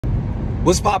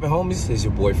What's poppin', homies? It's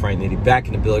your boy Frank Nitty back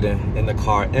in the building, in the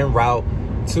car, en route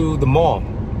to the mall.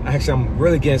 Actually, I'm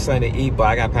really getting something to eat, but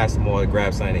I got past the mall to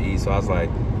grab something to eat, so I was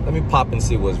like, let me pop and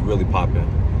see what's really poppin'.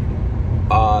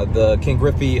 The King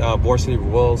Griffey Varsity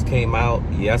Royals came out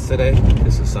yesterday.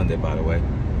 This is Sunday, by the way.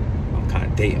 I'm kind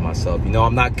of dating myself. You know,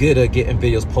 I'm not good at getting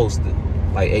videos posted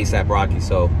like ASAP Rocky.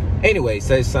 So anyway,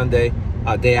 today's Sunday,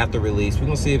 day after release. We're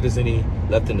gonna see if there's any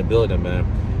left in the building, man.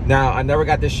 Now, I never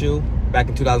got this shoe. Back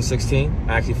in 2016,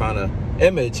 I actually found an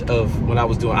image of when I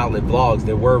was doing outlet vlogs.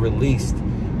 They were released,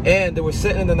 and they were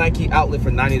sitting in the Nike outlet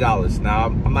for $90. Now,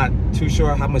 I'm not too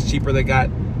sure how much cheaper they got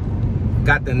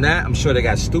than that. I'm sure they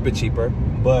got stupid cheaper,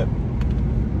 but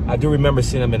I do remember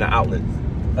seeing them in the outlet.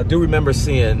 I do remember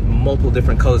seeing multiple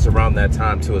different colors around that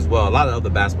time too as well. A lot of other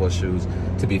basketball shoes,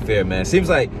 to be fair, man. Seems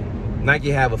like Nike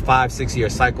have a 5-6 year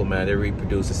cycle, man. They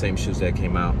reproduce the same shoes that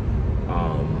came out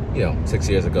you know, 6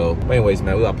 years ago. But anyways,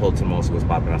 man, we got pulled to the mall, so what's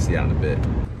popping. I'll see you out in a bit.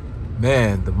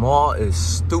 Man, the mall is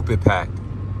stupid packed,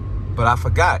 but I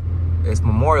forgot it's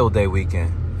Memorial Day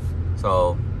weekend,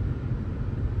 so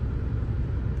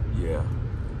yeah,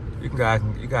 you guys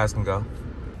can go.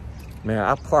 Man,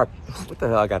 I parked. What the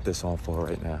hell I got this on for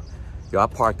right now? Yo, I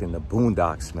parked in the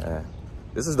boondocks, man.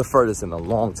 This is the furthest in a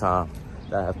long time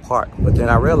that I've parked, but then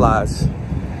I realized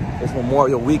it's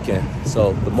Memorial weekend,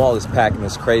 so the mall is packed and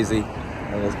it's crazy.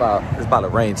 And it's about to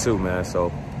rain too, man.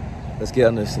 So let's get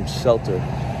under some shelter.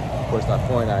 Of course, not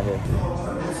pouring out here.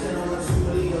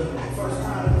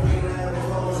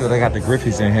 So they got the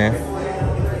Griffies in here.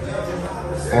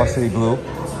 Varsity Blue.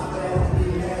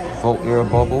 Volt Air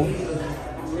Bubble.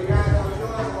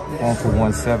 Going for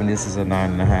 170. This is a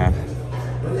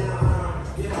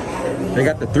 9.5. They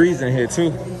got the threes in here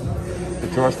too. The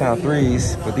Georgetown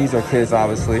threes, but these are kids,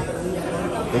 obviously.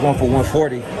 They're going for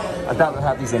 140. I doubt they'll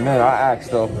have these in men. I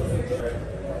asked though.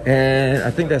 And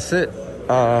I think that's it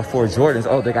for Jordans.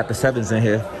 Oh, they got the 7s in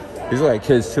here. These look like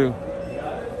kids too.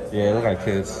 Yeah, they look like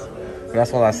kids. But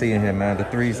that's all I see in here, man. The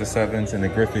 3s, the 7s, and the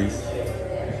Griffies.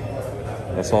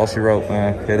 That's all she wrote,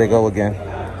 man. Here they go again.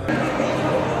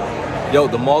 Yo,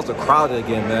 the malls are crowded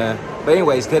again, man. But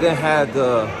anyways, they didn't have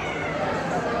the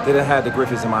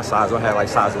Griffies in my size. I had like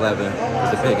size 11.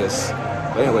 It's the biggest.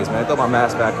 But anyways, man, throw my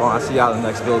mask back on. I'll see y'all in the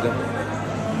next building.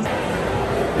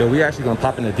 Yo, we actually gonna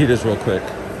pop in Adidas real quick.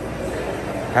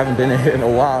 Haven't been in here in a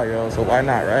while, yo, so why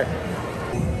not, right?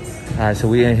 All right, so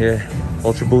we in here.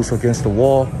 Ultra Boost against the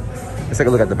wall. Let's take a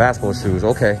look at the basketball shoes.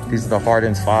 Okay, these are the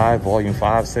Hardens 5, volume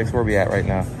 5, 6. Where we at right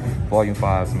now? Volume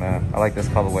 5s, man. I like this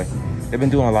colorway. They've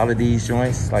been doing a lot of these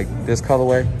joints, like this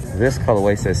colorway. This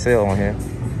colorway says sale on here.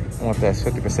 I want that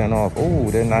 50% off.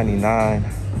 Oh, they're 99.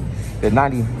 They're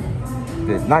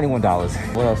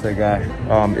 $91. What else they got?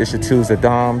 Issue 2s, the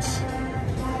Doms.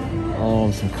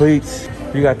 Some cleats.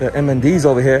 You got the M&Ds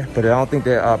over here, but I don't think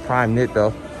they're prime knit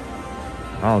though.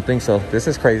 I don't think so. This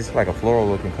is crazy. It's like a floral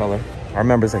looking color. I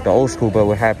remember it's like the old school, but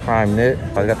we had prime knit.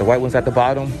 I got the white ones at the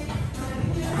bottom.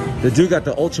 The dude got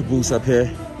the Ultra Boost up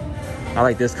here. I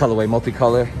like this colorway,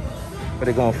 multicolor. What are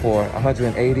they going for?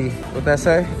 180. What'd that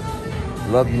say?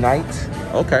 Love Unite.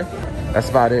 Okay, that's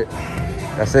about it.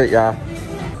 That's it, y'all.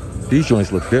 These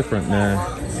joints look different, man.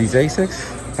 These Asics,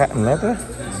 patent leather.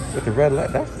 With the red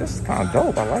leather, that's kind of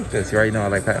dope. I like this. You already know I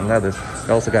like patent leathers.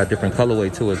 They also got a different colorway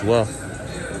too as well.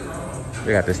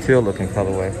 They got this teal looking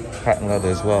colorway, patent leather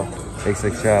as well.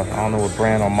 Asics Gel. I don't know what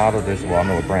brand or model this. Well, I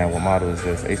know what brand, what model is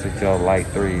this. Asics Gel Light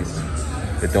 3s.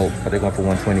 They're dope, but they're going for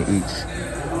 120 each.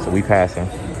 So we passing.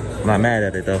 I'm not mad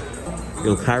at it though.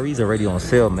 Yo, Kyrie's already on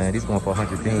sale, man. These going for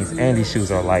 100 beans, and these shoes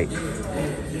are light.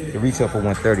 They retail for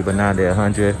 130, but now they're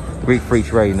 100. Greek Freaks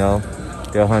already know.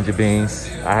 They're 100 beans.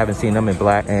 I haven't seen them in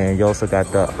black. And you also got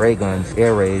the Ray Guns,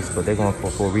 Air Rays, but they're going for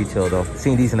full retail though.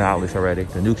 Seen these in the outlets already.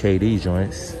 The new KD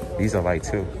joints. These are light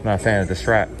too. Not a fan of the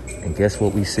strap. And guess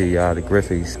what we see, y'all? The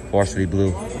Griffies, Varsity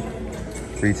Blue.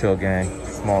 Retail gang.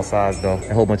 Small size though.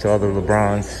 A whole bunch of other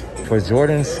LeBrons. For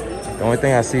Jordans, the only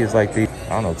thing I see is like the,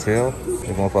 I don't know, teal.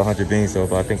 They're going for 100 beans though,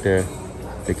 but I think they're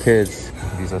the kids.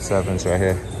 These are 7s right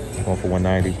here. Going for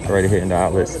 190. Already hitting the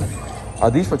outlets.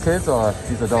 Are these for kids or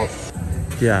these adults?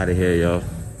 Get out of here, yo.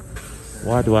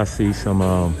 Why do I see some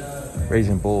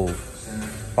Raging Bull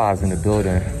 5s in the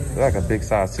building? They're like a big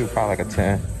size too, probably like a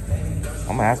 10.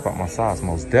 I'm gonna ask about my size,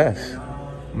 most def.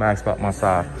 I'm gonna ask about my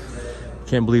size.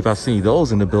 Can't believe I've seen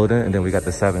those in the building. And then we got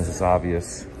the 7s, it's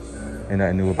obvious. Ain't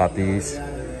nothing new about these.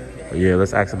 But yeah,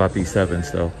 let's ask about these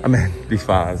 7s though. I mean, these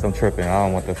 5s, I'm tripping. I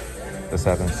don't want the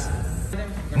 7s.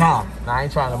 Nah, I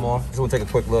ain't trying no more. Just wanna take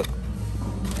a quick look.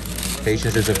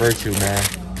 Patience is a virtue, man.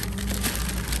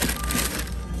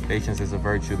 Patience is a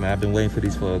virtue, man. I've been waiting for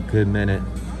these for a good minute.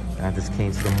 And I just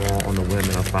came to the mall on the whim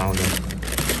and I found them.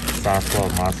 Size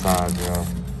 12, my size, bro.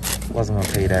 Wasn't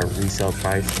gonna pay that resale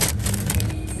price.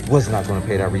 Was not gonna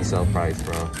pay that resale price,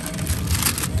 bro.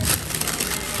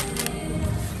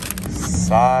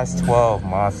 Size 12,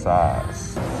 my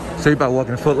size. So you about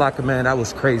walking the Foot Locker, man? That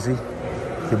was crazy.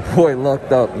 Your boy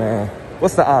lucked up, man.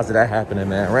 What's the odds of that happening,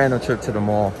 man? Random trip to the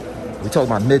mall. We talked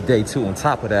about midday too on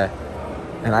top of that.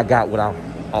 And I got what I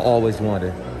always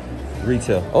wanted.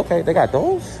 Retail. Okay, they got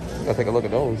those? We gotta take a look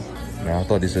at those. Man, I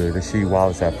thought these were the She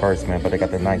Wallets at first, man, but they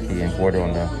got the Nike embroidered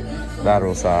on the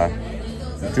lateral side.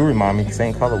 They do remind me,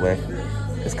 same colorway.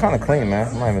 It's kind of clean, man.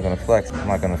 I'm not even gonna flex. I'm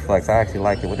not gonna flex. I actually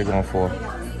like it. What they're going for?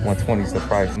 120 is the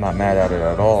price. I'm not mad at it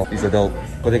at all. These are dope.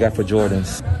 What they got for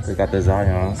Jordans? They got the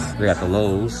Zions. They got the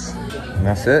lows. And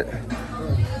that's it.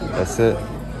 That's it.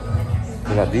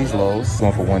 They got these lows.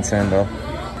 Going for 110 though.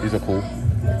 These are cool.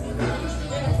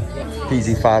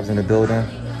 PG5s in the building.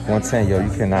 110, yo,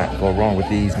 you cannot go wrong with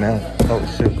these, man. Oh,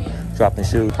 shoot. Dropping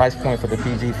shoes. Price point for the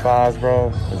PG5s, bro,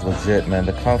 is legit, man.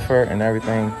 The comfort and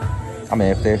everything. I mean,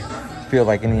 if they feel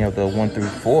like any of the 1 through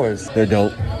 4s, they're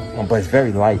dope. But it's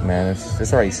very light, man.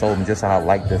 It's already sold me just how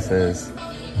light this is.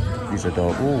 These are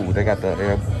dope. Ooh, they got the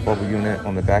air bubble unit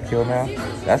on the back heel now.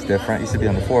 That's different. Used to be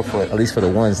on the forefoot. At least for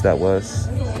the ones that was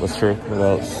true. What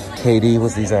else? KD,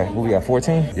 what's these are? What we got,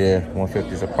 14? Yeah,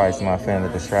 150 is the price. I'm not a fan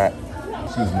of the strap.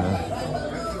 Excuse me.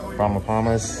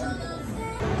 Promise.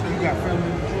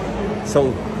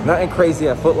 So nothing crazy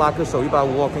at Foot Locker. So we about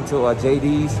to walk into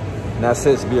JD's. And that's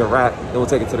it. Be a wrap. Then we'll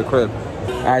take it to the crib.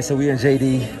 All right, so we in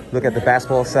JD. Look at the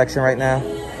basketball section right now.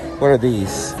 What are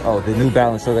these? Oh, the New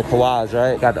Balance or the Kawhis,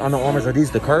 right? Got the Under Armours. Are these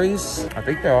the Currys? I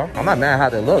think they are. I'm not mad how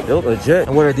they look. They look legit.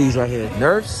 And what are these right here?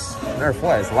 Nerfs? Nerf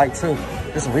what? It's light too.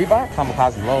 This Reebok?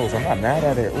 Kamikaze lows. I'm not mad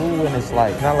at it. Ooh, and it's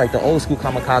like, kind of like the old school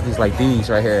Kamikazes like these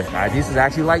right here. All right, these is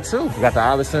actually light too. You got the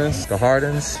Iversons, the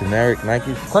Hardens, generic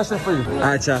Nike. Question for you. All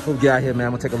right, y'all, before we get out here, man,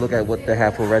 I'm gonna take a look at what they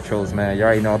have for retros, man. You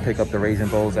already know I pick up the Raisin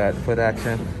Bowls at Foot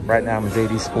Action. Right now I'm in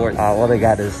JD Sport. All they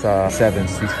got is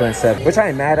 7s, these Flint 7s, which I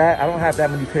ain't mad at. I don't have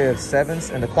that many pair of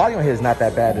 7s, and the quality on here is not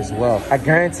that bad as well. I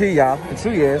guarantee y'all, in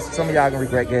 2 years, some of y'all gonna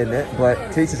regret getting it,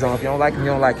 but teachers on. If you don't like them,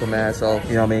 you don't like them, man. So,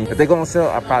 you know what I mean? If they go on sale,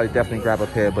 I'll probably definitely grab a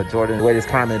pair, but Jordan, the way this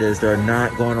comment is, they're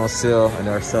not going on sale and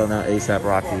they're selling out ASAP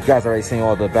Rocky. You guys already seen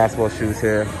all the basketball shoes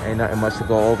here. Ain't nothing much to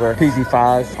go over.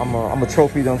 PG5s, I'm a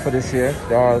trophy them for this year.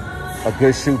 They are a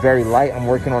good shoe, very light. I'm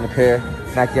working on a pair,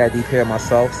 Nike ID pair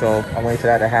myself, so I'm waiting for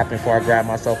that to happen before I grab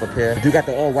myself a pair. I do got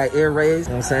the all white Air Rays,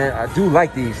 you know what I'm saying? I do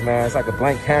like these, man. It's like a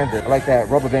blank canvas. I like that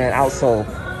rubber band outsole.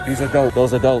 These are dope.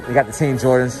 Those are dope. We got the Team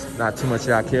Jordans. Not too much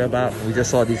y'all care about. We just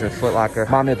saw these in Foot Locker.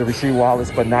 Remind me of the She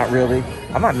Wallets, but not really.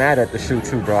 I'm not mad at the shoe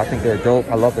too, bro. I think they're dope.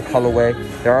 I love the colorway.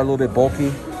 They are a little bit bulky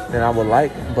than I would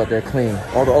like, but they're clean.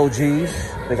 All the OGs,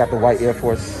 they got the white Air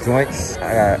Force joints.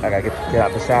 I gotta get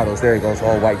out the shadows. There he goes,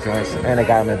 all white joints. And they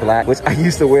got them in black, which I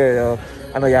used to wear, yo.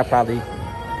 I know y'all probably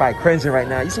cringing right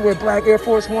now. You used to wear black Air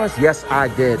Force Ones? Yes, I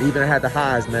did. Even had the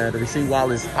highs, man. The She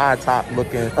Wallace high top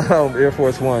looking Air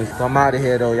Force Ones. So I'm out of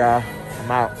here though, y'all.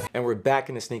 I'm out. And we're back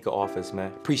in the sneaker office,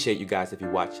 man. Appreciate you guys if you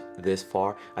watched this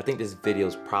far. I think this video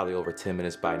is probably over 10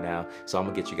 minutes by now, so I'm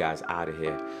gonna get you guys out of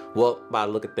here. Well, by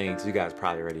the look of things, you guys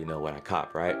probably already know what I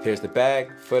cop, right? Here's the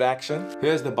bag, Foot Action.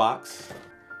 Here's the box.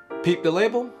 Peep the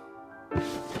label.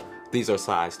 These are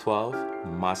size 12,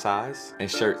 my size, and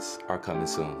shirts are coming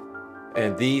soon.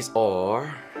 And these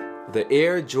are the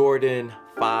Air Jordan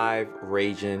 5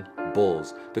 Raging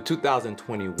Bulls, the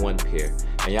 2021 pair.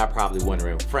 And y'all probably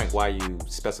wondering, Frank, why are you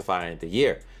specifying the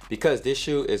year? Because this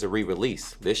shoe is a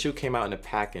re-release. This shoe came out in a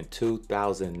pack in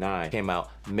 2009. Came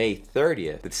out May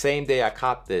 30th, the same day I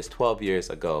copped this 12 years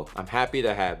ago. I'm happy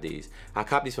to have these. I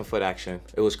copped these from Foot Action.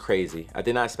 It was crazy. I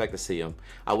did not expect to see them.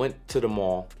 I went to the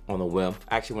mall on a whim.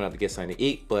 I actually went out to get something to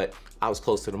eat, but I was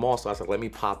close to the mall, so I was like, let me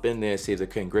pop in there and see if the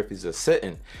King Griffey's are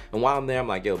sitting. And while I'm there, I'm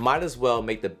like, yo, might as well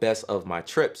make the best of my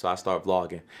trip. So I start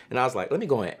vlogging. And I was like, let me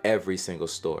go in every single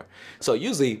store. So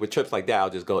usually with trips like that, I'll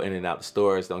just go in and out the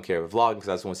stores, don't care if vlogging, because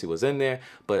I just want to see what's in there.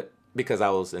 But because I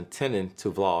was intending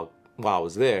to vlog while I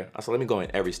was there, I said, let me go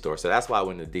in every store. So that's why I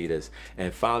went to Adidas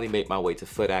and finally made my way to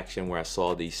Foot Action, where I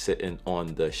saw these sitting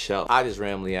on the shelf. I just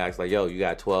randomly asked, like, yo, you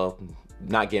got 12?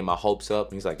 Not getting my hopes up.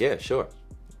 And he's like, yeah, sure.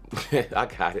 I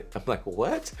got it. I'm like,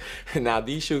 what? Now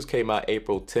these shoes came out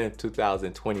April 10th,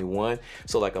 2021.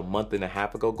 So like a month and a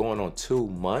half ago, going on 2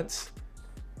 months.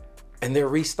 And they're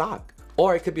restocked.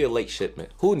 Or it could be a late shipment.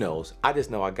 Who knows? I just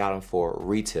know I got them for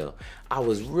retail. I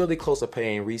was really close to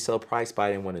paying resale price, but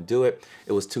I didn't want to do it.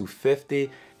 It was $250,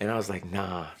 and I was like,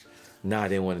 nah, Nah, I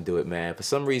didn't want to do it, man. For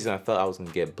some reason, I felt I was going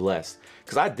to get blessed.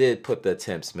 Because I did put the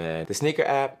attempts, man. The sneaker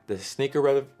app, the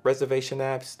sneaker reservation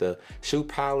apps, the Shoe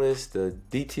Palace, the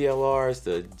DTLRs,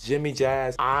 the Jimmy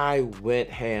Jazz. I went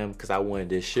ham because I wanted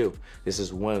this shoe. This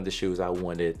is one of the shoes I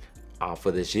wanted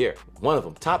for this year. One of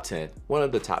them, top 10. One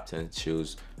of the top 10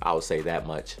 shoes, I would say that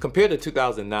much. Compared to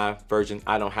 2009 version,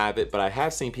 I don't have it, but I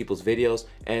have seen people's videos,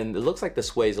 and it looks like the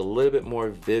suede is a little bit more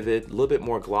vivid, a little bit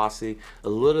more glossy, a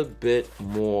little bit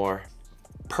more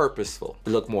purposeful. It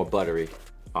looked more buttery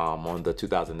on the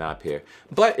 2009 pair.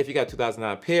 But if you got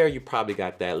 2009 pair, you probably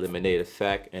got that lemonade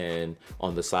effect and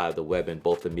on the side of the webbing,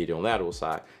 both the medial and lateral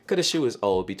side. Because the shoe is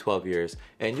old, be 12 years,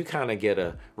 and you kind of get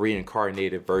a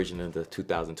reincarnated version of the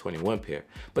 2021 pair.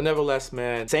 But nevertheless,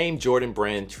 man, same Jordan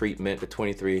brand treatment, the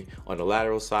 23 on the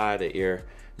lateral side, the Air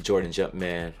Jordan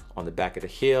Jumpman on the back of the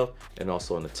heel and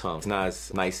also on the tongue. It's not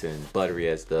as nice and buttery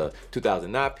as the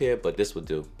 2009 pair, but this will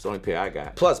do. It's the only pair I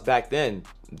got. Plus, back then,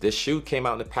 this shoe came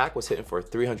out in the pack, was hitting for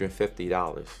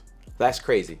 $350. That's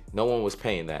crazy. No one was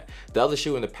paying that. The other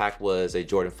shoe in the pack was a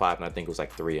Jordan 5, and I think it was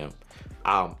like 3M.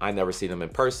 I never seen them in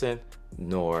person,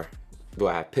 nor do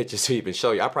I have pictures to even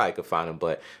show you. I probably could find them,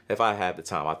 but if I have the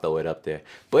time, I'll throw it up there.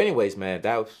 But anyways, man,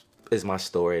 that is my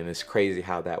story, and it's crazy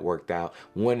how that worked out.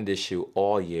 Wanted this shoe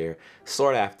all year,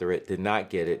 sought after it, did not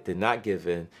get it, did not give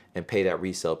in and pay that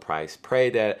resale price. Pray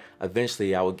that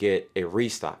eventually I would get a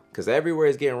restock, because everywhere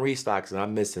is getting restocks and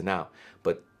I'm missing out.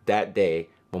 But that day,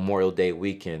 Memorial Day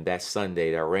weekend, that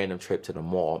Sunday, that random trip to the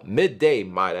mall, midday,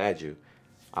 might add you,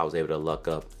 I was able to luck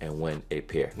up and win a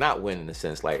pair. Not win in the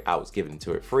sense like I was giving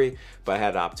to it free, but I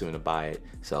had the opportunity to buy it,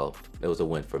 so it was a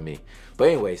win for me. But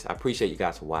anyways, I appreciate you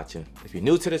guys for watching. If you're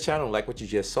new to the channel and like what you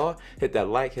just saw, hit that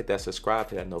like, hit that subscribe,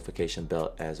 hit that notification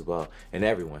bell as well. And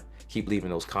everyone, keep leaving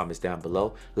those comments down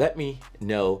below. Let me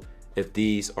know if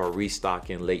these are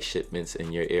restocking late shipments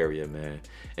in your area, man.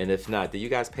 And if not, did you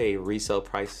guys pay resale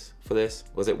price for this?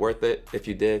 Was it worth it if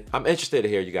you did? I'm interested to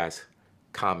hear you guys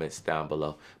comments down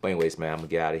below. But anyways, man, I'm gonna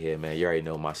get out of here, man. You already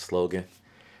know my slogan.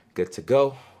 Good to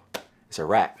go. It's a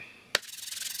wrap.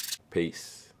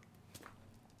 Peace.